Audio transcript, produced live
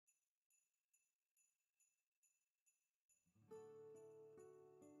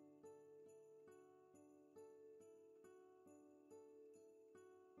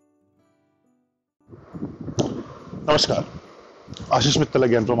Namaskar, Ashish Mittal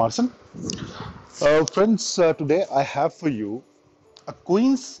again from Aarsun. Friends, today I have for you a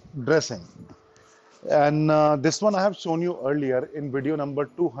queen's dressing, and this one I have shown you earlier in video number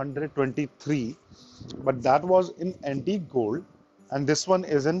 223, but that was in antique gold, and this one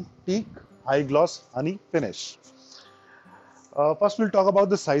is in teak high gloss honey finish. First, we'll talk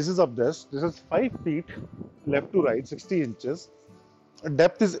about the sizes of this. This is 5 feet left to right, 60 inches.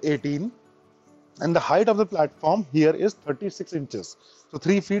 Depth is 18. And the height of the platform here is 36 inches, so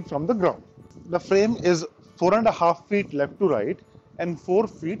 3 feet from the ground. The frame is 4.5 feet left to right and 4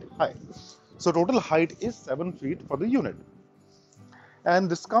 feet high. So total height is 7 feet for the unit. And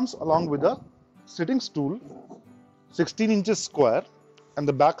this comes along with a sitting stool, 16 inches square, and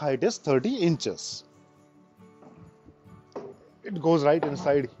the back height is 30 inches. It goes right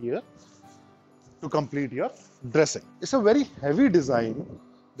inside here to complete your dressing. It's a very heavy design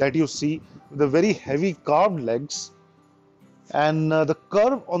that you see with the very heavy carved legs, and the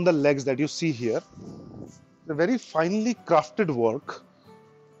curve on the legs that you see here, the very finely crafted work,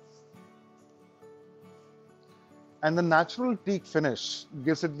 and the natural teak finish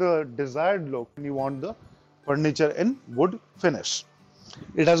gives it the desired look when you want the furniture in wood finish.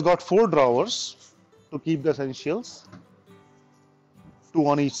 It has got 4 drawers to keep the essentials, 2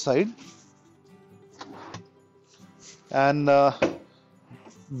 on each side, and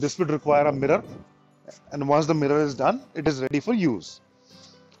this would require a mirror, and once the mirror is done, it is ready for use.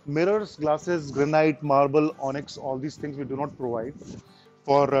 Mirrors, glasses, granite, marble, onyx, all these things we do not provide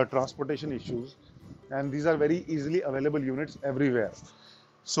for transportation issues, and these are very easily available units everywhere.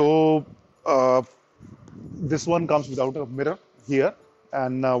 So this one comes without a mirror here,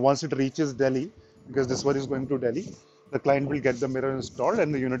 and once it reaches Delhi, because this one is going to Delhi, the client will get the mirror installed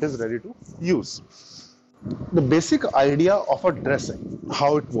and the unit is ready to use. The basic idea of a dressing,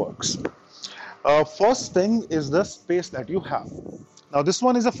 how it works. First thing is the space that you have. Now this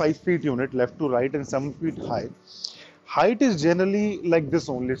one is a 5 feet unit left to right and 7 feet high. Height is generally like this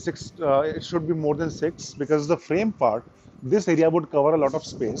only, it should be more than 6, because the frame part, this area would cover a lot of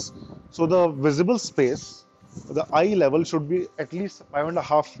space. So the visible space, the eye level should be at least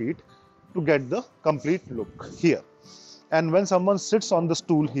 5.5 feet to get the complete look here. And when someone sits on the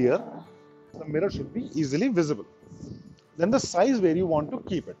stool here, the mirror should be easily visible. Then the size where you want to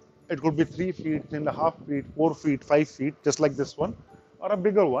keep it. It could be 3 feet, 3.5 feet, 4 feet, 5 feet, just like this one, or a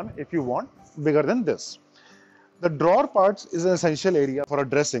bigger one if you want, bigger than this. The drawer parts is an essential area for a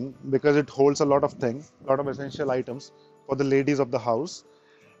dressing because it holds a lot of things, a lot of essential items for the ladies of the house.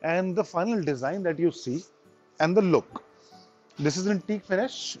 And the final design that you see and the look. This is in teak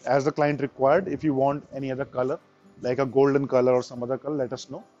finish as the client required. If you want any other color, like a golden color or some other color, let us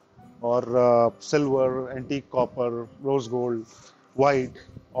know. Or silver, antique copper, rose gold, white,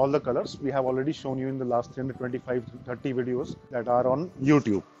 all the colors we have already shown you in the last 325-30 videos that are on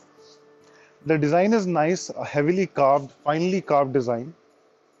YouTube. The design is nice, a heavily carved, finely carved design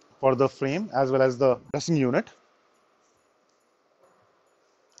for the frame as well as the dressing unit.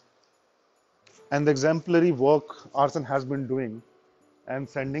 And the exemplary work Aarsun has been doing and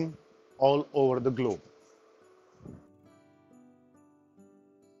sending all over the globe.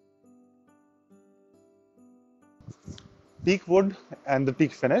 Teak wood and the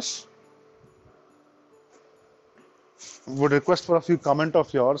teak finish. Would request for a few comments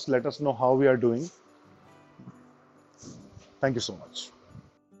of yours. Let us know how we are doing. Thank you so much.